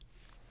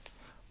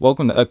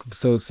Welcome to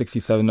episode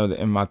 67 of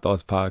the In My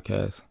Thoughts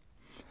podcast.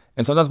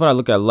 And sometimes when I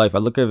look at life, I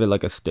look at it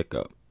like a stick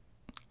up.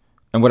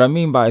 And what I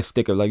mean by a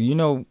stick up, like,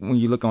 when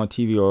you look on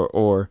TV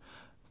or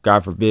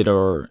God forbid,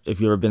 or if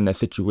you've ever been in that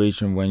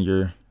situation when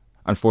you're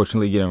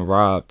unfortunately getting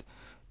robbed,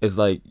 it's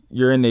like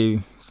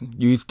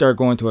you start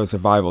going to a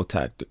survival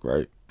tactic,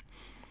 right?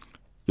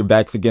 Your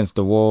back's against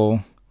the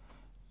wall.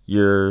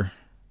 You're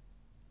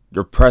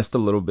pressed a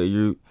little bit.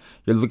 You're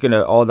looking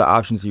at all the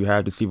options you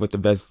have to see what the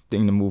best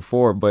thing to move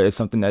forward, but it's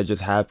something that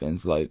just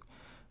happens. Like,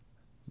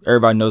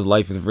 everybody knows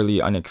life is really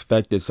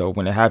unexpected, so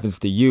when it happens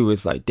to you,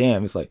 it's like,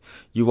 damn. It's like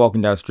you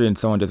walking down the street and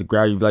someone just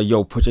grab you, be like,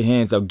 yo, put your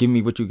hands up, give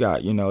me what you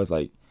got. It's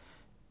like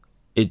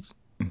it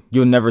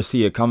you'll never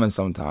see it coming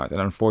sometimes,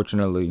 and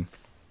unfortunately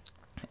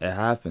it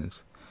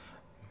happens.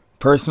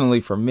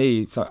 Personally, for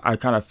me, so I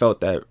kind of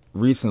felt that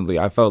recently.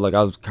 I felt like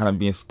I was kind of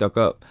being stuck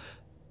up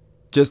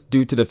just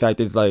due to the fact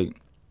that it's like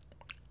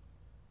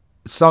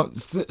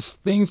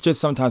things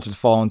just sometimes just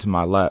fall into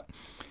my lap,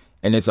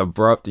 and it's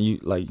abrupt. And you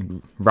like,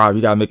 Rob,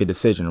 you gotta make a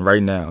decision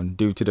right now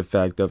due to the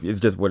fact of it's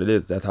just what it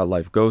is. That's how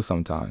life goes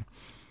sometimes.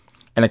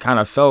 And it kind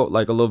of felt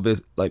like a little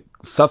bit like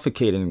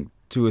suffocating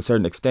to a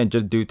certain extent,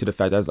 just due to the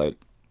fact that I was like,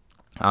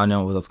 I don't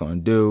know what I was gonna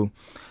do.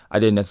 I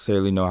didn't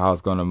necessarily know how I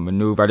was gonna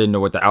maneuver. I didn't know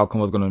what the outcome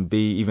was gonna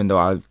be, even though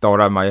I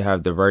thought I might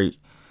have the right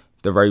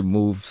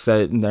move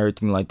set and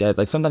everything like that.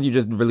 Like, sometimes you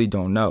just really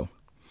don't know.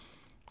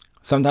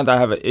 Sometimes I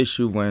have an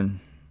issue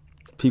when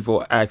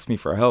people ask me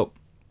for help,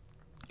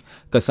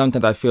 because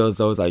sometimes I feel as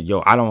though it's like,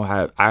 yo, I'm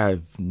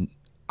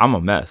a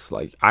mess.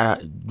 Like,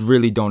 I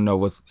really don't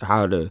know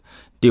how to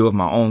deal with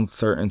my own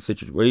certain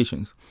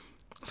situations.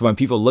 So when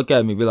people look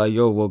at me, be like,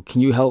 yo, well, can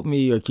you help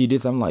me or can you do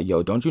this? I'm like,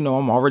 yo, don't you know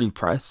I'm already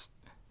pressed?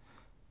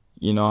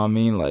 You know what I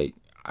mean? Like,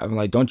 I'm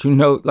like, don't you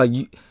know? Like,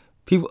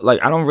 people,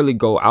 like, I don't really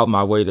go out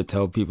my way to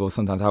tell people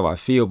sometimes how I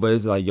feel, but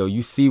it's like, yo,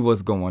 you see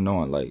what's going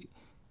on. Like,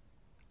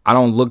 I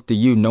don't look to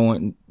you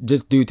knowing,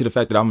 just due to the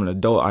fact that I'm an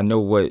adult, I know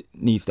what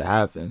needs to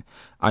happen.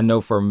 I know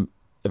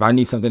if I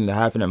need something to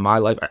happen in my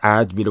life, I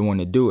have to be the one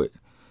to do it.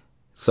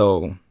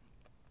 So,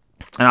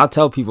 and I'll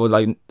tell people,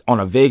 like, on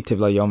a vague tip,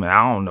 like, yo, man,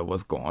 I don't know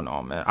what's going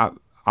on, man.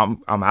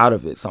 I'm out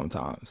of it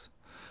sometimes.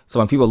 So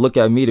when people look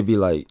at me to be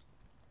like,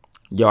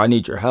 yo, I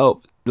need your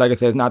help, like I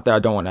said, it's not that I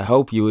don't want to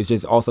help you. It's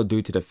just also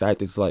due to the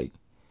fact it's like,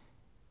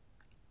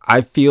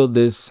 I feel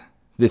this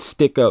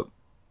stick up.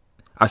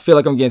 I feel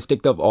like I'm getting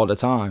sticked up all the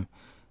time.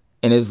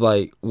 And it's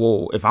like,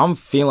 well, if I'm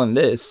feeling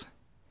this,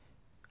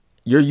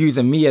 you're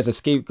using me as a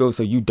scapegoat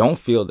so you don't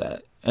feel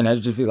that. And I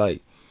just feel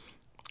like,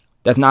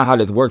 that's not how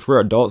this works. We're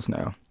adults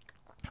now.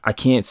 I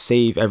can't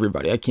save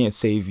everybody. I can't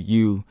save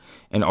you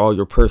and all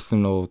your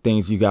personal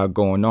things you got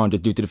going on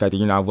just due to the fact that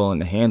you're not willing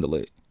to handle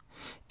it.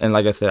 And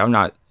like I said,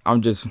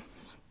 I'm just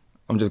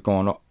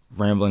going off,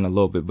 rambling a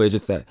little bit, but it's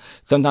just that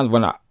sometimes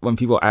when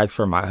people ask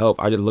for my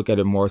help, I just look at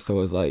it more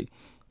so as like,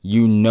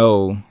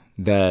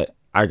 that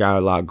I got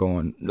a lot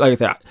going. Like I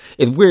said,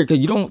 it's weird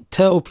because you don't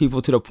tell people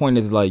to the point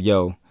it's like,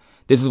 yo,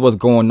 this is what's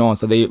going on,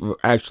 so they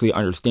actually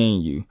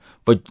understand you.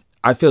 But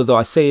I feel as though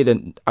I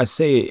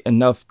say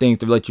enough things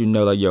to let you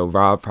know, like, yo,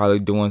 Rob probably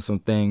doing some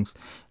things.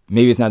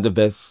 Maybe it's not the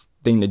best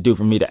thing to do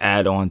for me to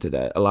add on to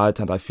that. A lot of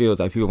times I feel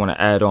like people want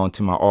to add on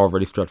to my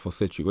already stressful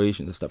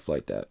situations and stuff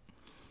like that.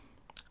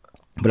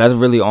 But that's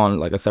really on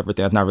like a separate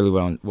thing. That's not really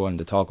what I'm wanting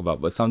to talk about.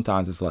 But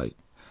sometimes it's like,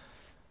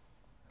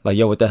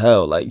 yo, what the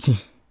hell? Like,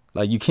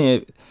 like you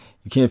can't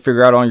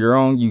figure out on your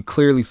own. You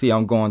clearly see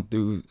I'm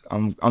doing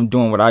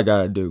what I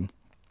gotta do.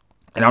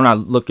 And I'm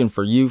not looking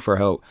for you for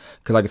help,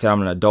 because like I said,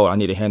 I'm an adult. I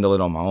need to handle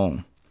it on my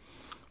own.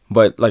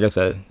 But like I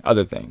said,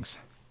 other things.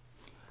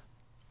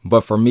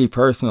 But for me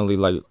personally,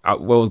 like, what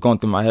was going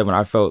through my head when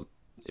I felt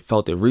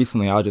it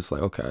recently, I was just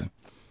like, okay,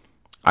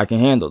 I can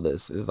handle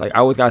this. It's like, I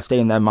always got to stay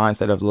in that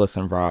mindset of,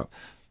 listen, Rob,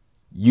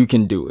 you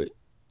can do it.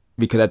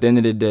 Because at the end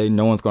of the day,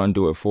 no one's going to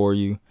do it for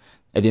you.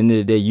 At the end of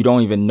the day, you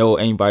don't even know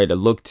anybody to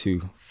look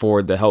to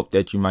for the help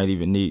that you might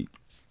even need.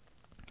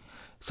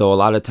 So a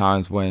lot of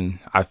times when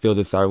I feel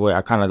this sort of way,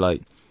 I kind of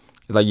like,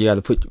 it's like you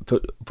got to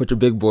put your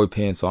big boy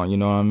pants on, you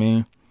know what I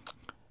mean?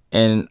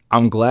 And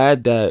I'm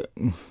glad that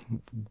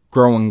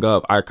growing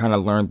up, I kind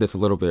of learned this a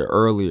little bit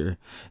earlier,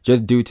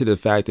 just due to the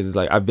fact that it's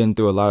like, I've been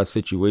through a lot of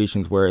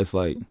situations where it's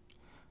like,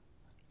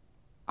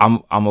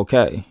 I'm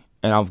okay.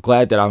 And I'm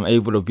glad that I'm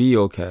able to be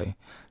okay.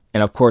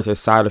 And of course, there's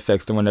side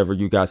effects to whenever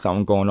you got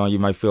something going on. You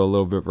might feel a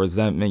little bit of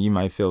resentment. You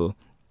might feel,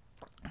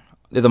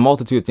 there's a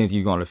multitude of things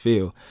you're going to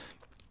feel.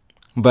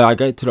 But I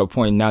get to the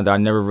point now that I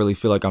never really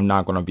feel like I'm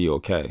not going to be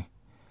okay.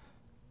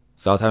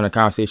 So I was having a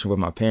conversation with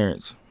my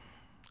parents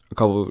a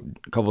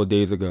couple of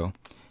days ago.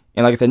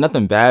 And like I said,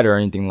 nothing bad or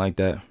anything like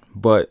that.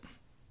 But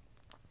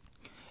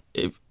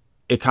it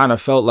kind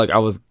of felt like I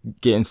was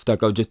getting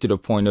stuck up, just to the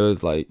point of,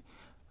 it's like,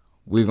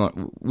 we're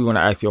gonna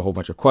ask you a whole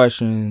bunch of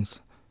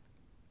questions.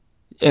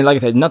 And like I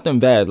said, nothing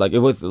bad. Like, it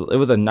was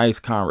a nice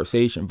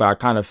conversation, but I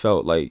kind of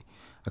felt like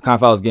I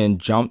was getting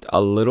jumped a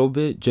little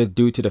bit, just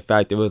due to the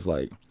fact it was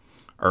like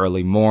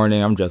early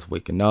morning. I'm just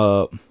waking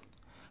up.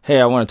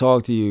 Hey, I want to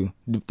talk to you.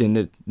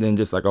 Then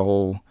just like a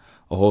whole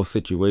a whole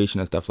situation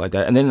and stuff like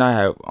that. And then I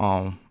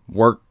had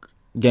work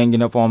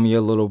ganging up on me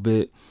a little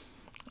bit.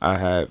 I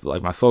had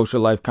like my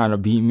social life kind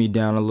of beating me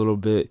down a little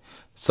bit.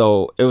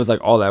 So it was like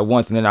all at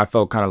once. And then I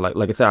felt kind of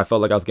like I said, I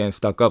felt like I was getting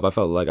stuck up. I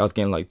felt like I was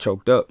getting like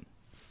choked up.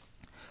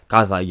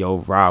 I was like, yo,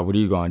 Rob, what are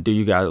you going to do?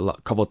 You got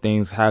a couple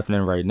things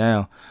happening right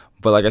now.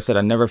 But like I said,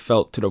 I never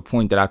felt to the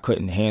point that I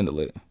couldn't handle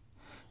it.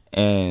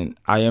 And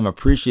I am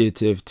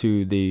appreciative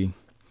to the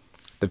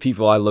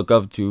people I look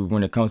up to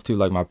when it comes to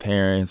like my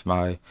parents,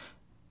 my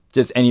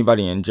just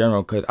anybody in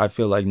general, because I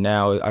feel like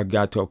now I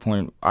got to a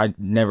point I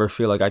never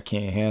feel like I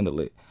can't handle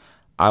it.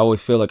 I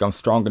always feel like I'm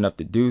strong enough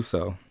to do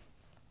so,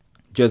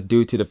 just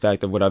due to the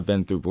fact of what I've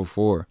been through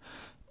before.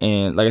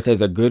 And like I said,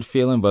 it's a good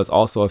feeling, but it's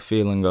also a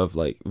feeling of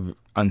like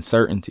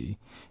uncertainty,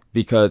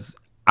 because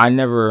I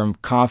never am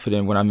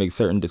confident when I make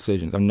certain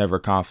decisions. I'm never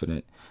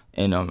confident,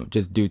 and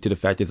just due to the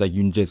fact is like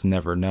you just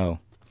never know.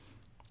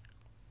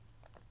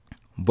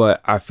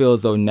 But I feel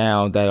as though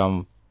now that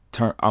I'm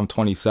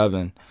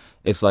 27,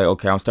 it's like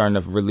okay, I'm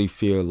starting to really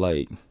feel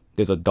like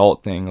this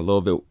adult thing a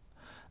little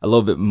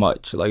bit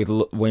much. Like it's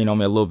weighing on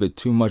me a little bit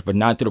too much, but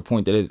not to the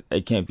point that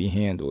it can't be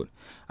handled.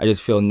 I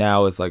just feel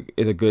now it's like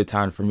it's a good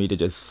time for me to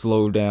just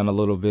slow down a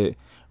little bit,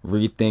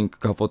 rethink a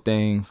couple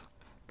things,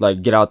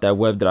 like get out that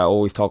web that I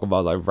always talk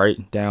about, like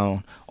write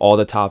down all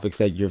the topics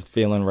that you're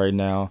feeling right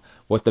now.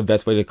 What's the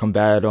best way to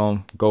combat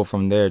them? Go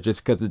from there.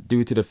 Just because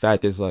due to the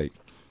fact is like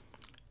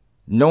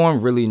no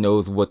one really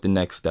knows what the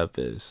next step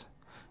is.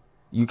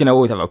 You can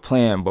always have a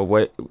plan, but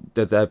what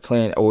does that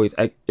plan always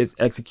is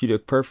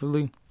executed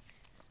perfectly?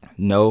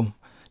 No,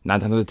 9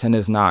 times out of 10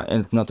 is not,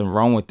 and there's nothing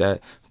wrong with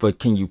that. But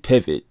can you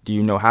pivot? Do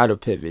you know how to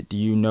pivot? Do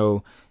you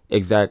know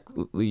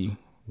exactly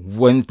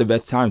when's the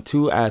best time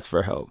to ask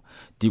for help?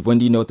 When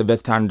do you know it's the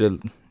best time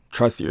to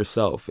trust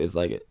yourself? It's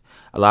like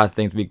a lot of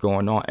things be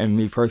going on. And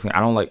me personally, I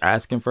don't like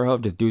asking for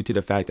help just due to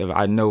the fact that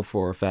I know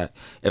for a fact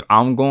if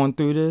I'm going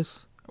through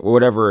this,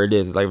 whatever it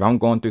is, it's like if I'm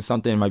going through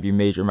something, it might be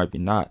major, it might be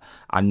not.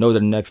 I know the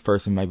next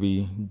person might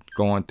be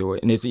going through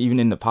it. And it's even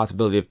in the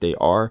possibility if they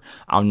are,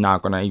 I'm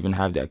not going to even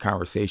have that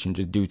conversation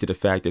just due to the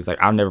fact it's like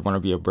I'm never going to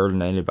be a burden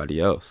to anybody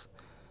else.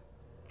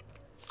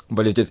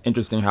 But it's just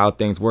interesting how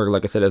things work.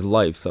 Like I said, it's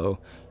life. So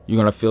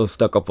you're going to feel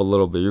stuck up a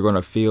little bit. You're going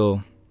to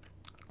feel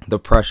the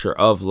pressure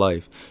of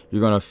life. You're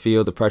going to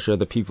feel the pressure of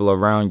the people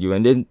around you.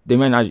 And then they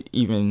might not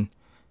even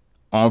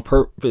on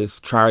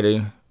purpose try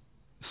to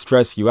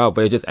stress you out,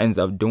 but it just ends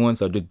up doing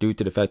so just due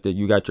to the fact that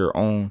you got your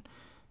own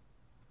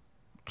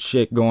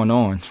shit going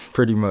on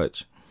pretty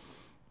much,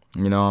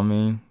 you know what I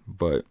mean?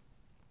 But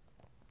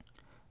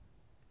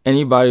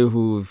anybody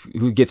who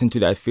gets into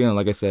that feeling,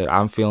 like I said,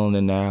 I'm feeling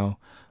it now.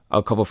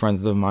 A couple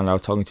friends of mine I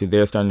was talking to,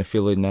 they're starting to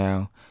feel it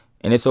now,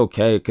 and it's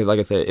okay because like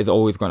I said, it's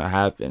always going to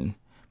happen.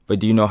 But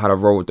do you know how to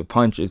roll with the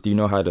punches? Do you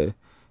know how to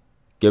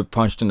get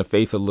punched in the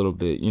face a little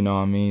bit? You know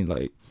what I mean?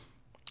 Like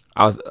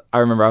I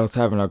remember I was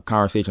having a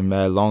conversation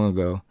mad long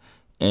ago,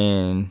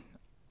 and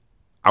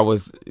I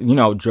was,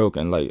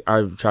 joking. Like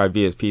I try to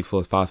be as peaceful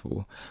as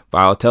possible, but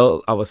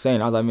I was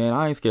saying, I was like, man,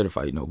 I ain't scared to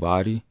fight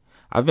nobody.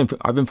 I've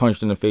been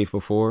punched in the face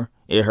before.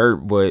 It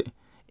hurt, but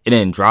it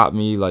didn't drop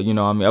me. Like you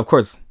know what I mean? Of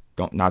course,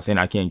 not saying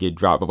I can't get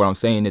dropped, but what I'm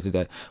saying is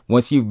that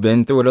once you've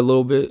been through it a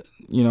little bit,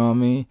 you know what I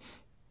mean?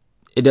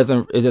 It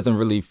doesn't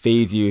really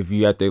phase you if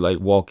you have to like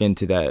walk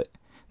into that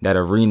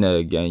arena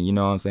again, you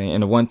know what I'm saying?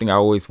 And the one thing I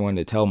always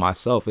wanted to tell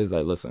myself is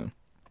like, listen,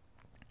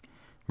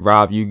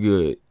 Rob, you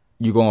good.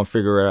 You gonna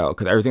figure it out.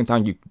 Because every single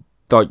time you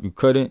thought you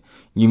couldn't,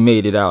 you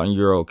made it out and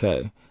you're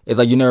okay. It's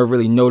like you never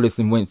really notice,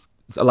 and when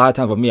a lot of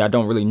times with me, I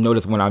don't really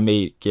notice when I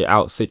make it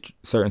out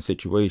certain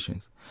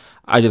situations.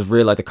 I just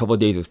realized a couple of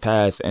days has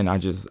passed and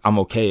I'm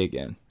okay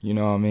again. You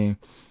know what I mean?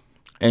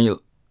 And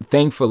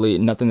thankfully,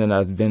 nothing that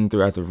I've been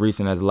through as of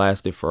recent has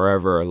lasted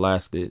forever or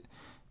lasted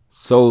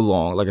so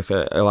long. Like I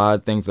said, a lot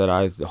of things that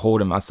I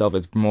hold in myself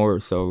is more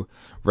so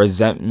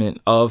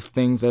resentment of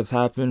things that's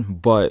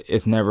happened, but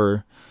it's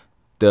never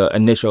the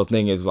initial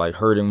thing is like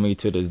hurting me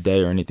to this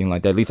day or anything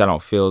like that. At least I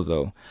don't feel as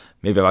though.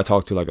 Maybe if I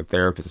talk to like a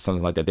therapist or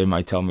something like that, they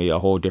might tell me a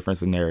whole different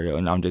scenario,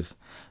 and I'm just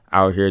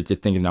out here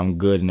just thinking I'm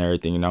good and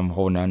everything, and I'm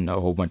holding on to a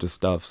whole bunch of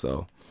stuff.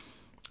 So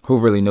who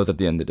really knows at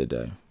the end of the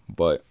day?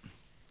 But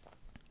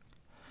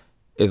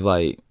it's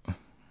like, I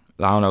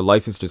don't know,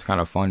 life is just kind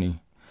of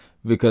funny.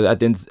 Because at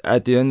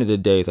the end of the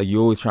day, it's like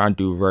you always trying to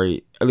do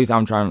right. At least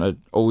I'm trying to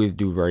always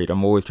do right.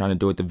 I'm always trying to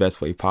do it the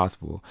best way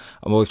possible.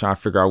 I'm always trying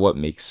to figure out what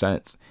makes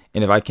sense.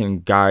 And if I can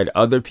guide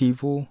other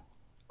people,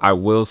 I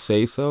will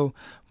say so.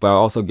 But it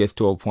also gets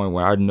to a point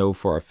where I know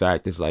for a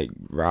fact it's like,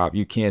 Rob,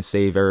 you can't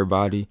save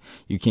everybody.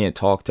 You can't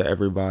talk to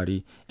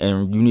everybody.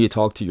 And you need to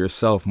talk to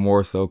yourself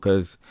more so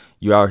because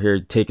you're out here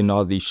taking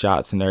all these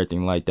shots and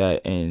everything like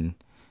that. And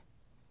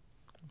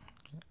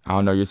I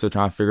don't know, you're still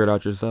trying to figure it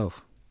out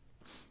yourself.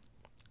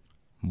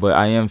 But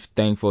I am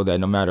thankful that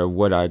no matter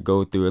what I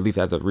go through, at least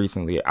as of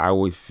recently, I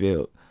always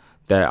feel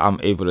that I'm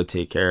able to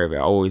take care of it.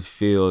 I always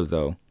feel as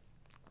though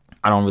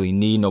I don't really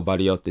need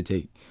nobody else to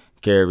take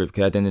care of it,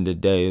 because at the end of the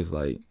day, it's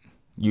like,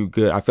 you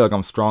good. I feel like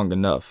I'm strong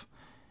enough.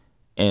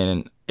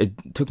 And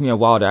it took me a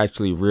while to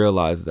actually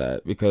realize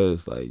that,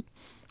 because like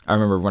I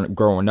remember when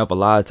growing up, a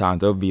lot of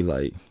times it would be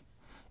like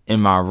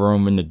in my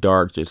room in the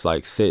dark, just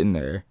like sitting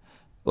there,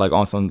 like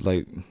on some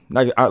like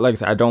I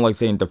said, I don't like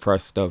saying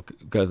depressed stuff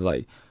because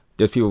like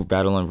there's people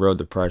battling real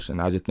depression.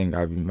 I just think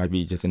I might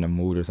be just in the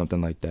mood or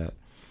something like that.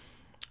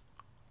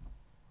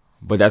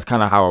 But that's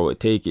kind of how I would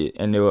take it,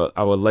 and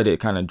I would let it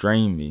kind of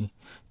drain me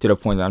to the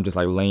point that I'm just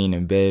like laying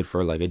in bed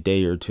for like a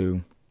day or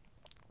two,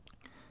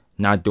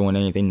 not doing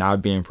anything,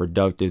 not being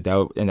productive.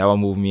 And that would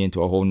move me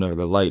into a whole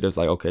nother light. It's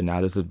like, okay, now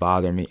this is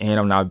bothering me, and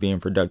I'm not being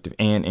productive,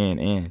 and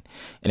and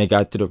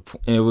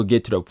it would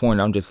get to the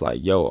point I'm just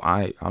like, yo,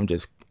 I'm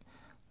just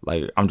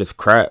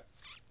crap,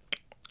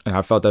 and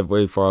I felt that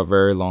way for a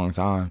very long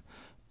time.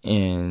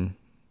 And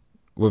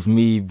with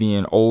me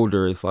being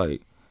older, it's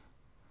like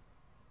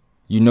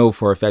you know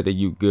for a fact that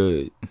you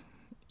good,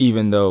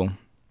 even though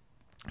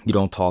you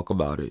don't talk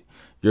about it.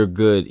 You're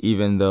good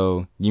even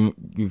though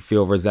you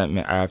feel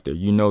resentment after.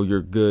 You know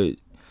you're good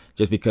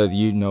just because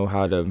you know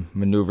how to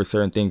maneuver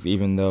certain things,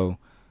 even though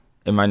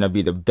it might not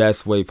be the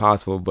best way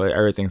possible, but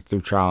everything's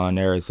through trial and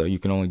error, so you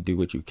can only do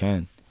what you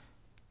can.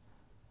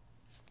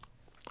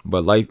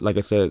 But life, like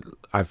I said,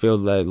 I feel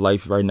that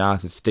life right now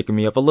is sticking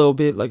me up a little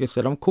bit. Like I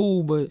said, I'm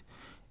cool, but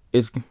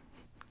it's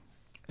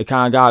it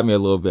kind of got me a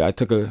little bit. I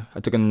took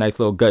a nice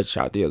little gut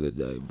shot the other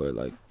day, but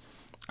like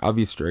I'll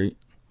be straight.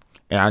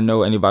 And I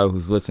know anybody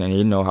who's listening,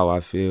 they know how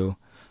I feel.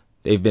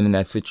 They've been in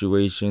that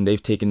situation.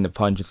 They've taken the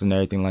punches and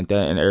everything like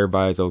that, and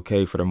everybody's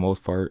okay for the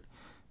most part.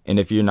 And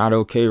if you're not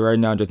okay right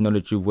now, just know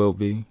that you will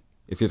be.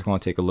 It's just gonna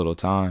take a little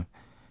time.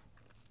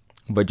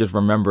 But just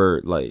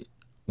remember, like,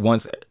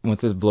 once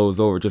this blows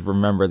over, just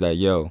remember that,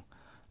 yo,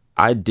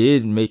 I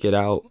did make it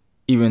out,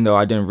 even though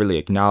I didn't really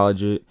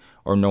acknowledge it,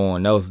 or no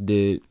one else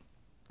did,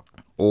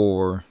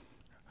 or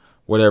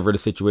whatever the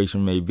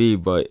situation may be.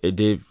 But it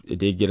did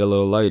get a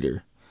little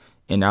lighter.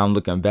 And now I'm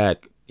looking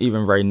back,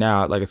 even right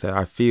now, like I said,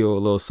 I feel a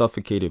little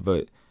suffocated,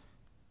 but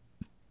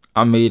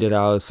I made it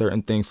out of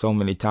certain things so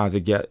many times.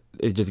 It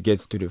just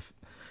gets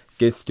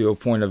to a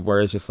point of where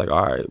it's just like,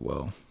 all right,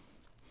 well,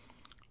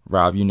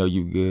 Rob, you know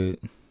you good.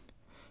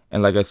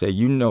 And like I said,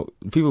 you know,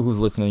 people who's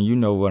listening, you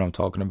know what I'm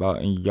talking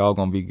about, and y'all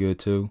gonna be good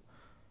too.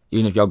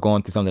 Even if y'all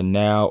going through something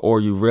now, or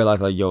you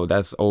realize like, yo,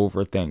 that's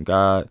over, thank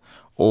God.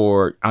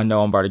 Or I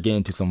know I'm about to get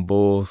into some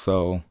bull,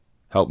 so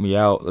help me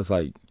out. It's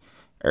like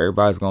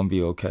everybody's gonna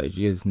be okay.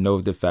 You just know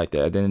the fact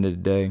that at the end of the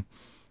day,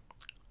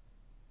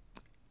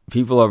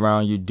 people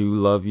around you do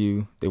love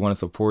you. They want to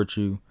support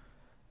you,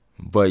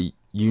 but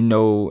you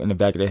know in the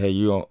back of the head,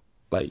 you don't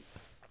like.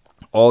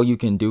 All you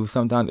can do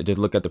sometimes is just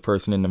look at the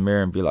person in the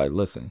mirror and be like,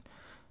 listen,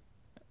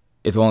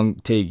 it's gonna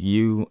take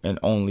you and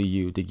only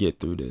you to get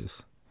through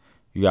this.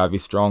 You gotta be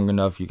strong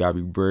enough. You gotta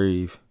be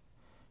brave.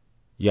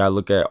 You gotta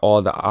look at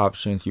all the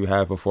options you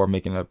have before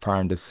making a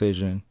prime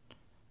decision.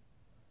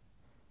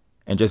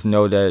 And just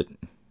know that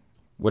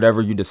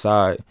whatever you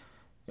decide,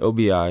 it'll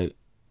be alright.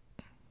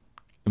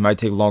 It might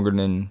take longer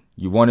than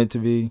you want it to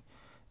be.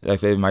 Like I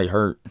said, it might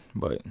hurt,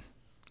 but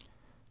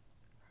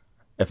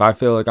if I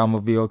feel like I'm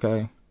gonna be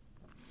okay,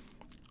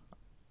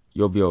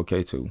 you'll be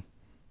okay too.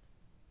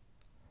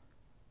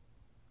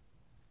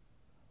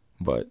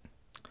 But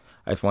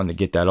I just wanted to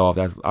get that off.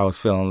 I was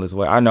feeling this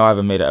way. I know I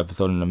haven't made an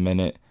episode in a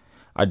minute.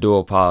 I do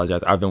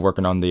apologize. I've been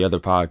working on the other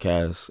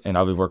podcasts, and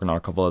I've been working on a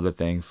couple other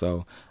things,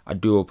 so I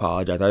do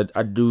apologize.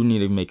 I do need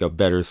to make a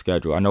better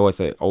schedule. I know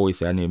always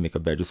say I need to make a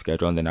better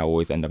schedule, and then I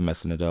always end up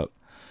messing it up.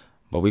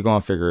 But we're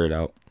going to figure it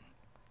out.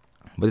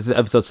 But this is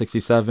episode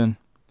 67.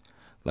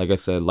 Like I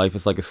said, life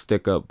is like a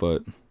stick up,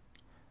 but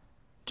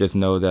just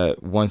know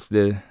that once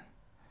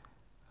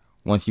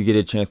you get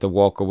a chance to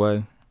walk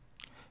away,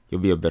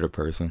 you'll be a better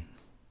person.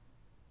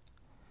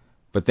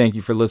 But thank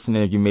you for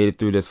listening. If you made it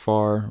through this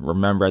far,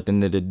 remember at the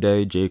end of the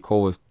day, J.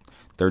 Cole is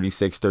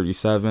 36,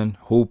 37,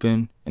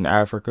 hooping in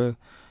Africa.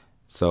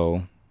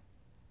 So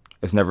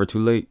it's never too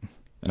late.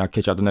 And I'll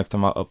catch y'all the next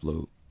time I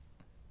upload.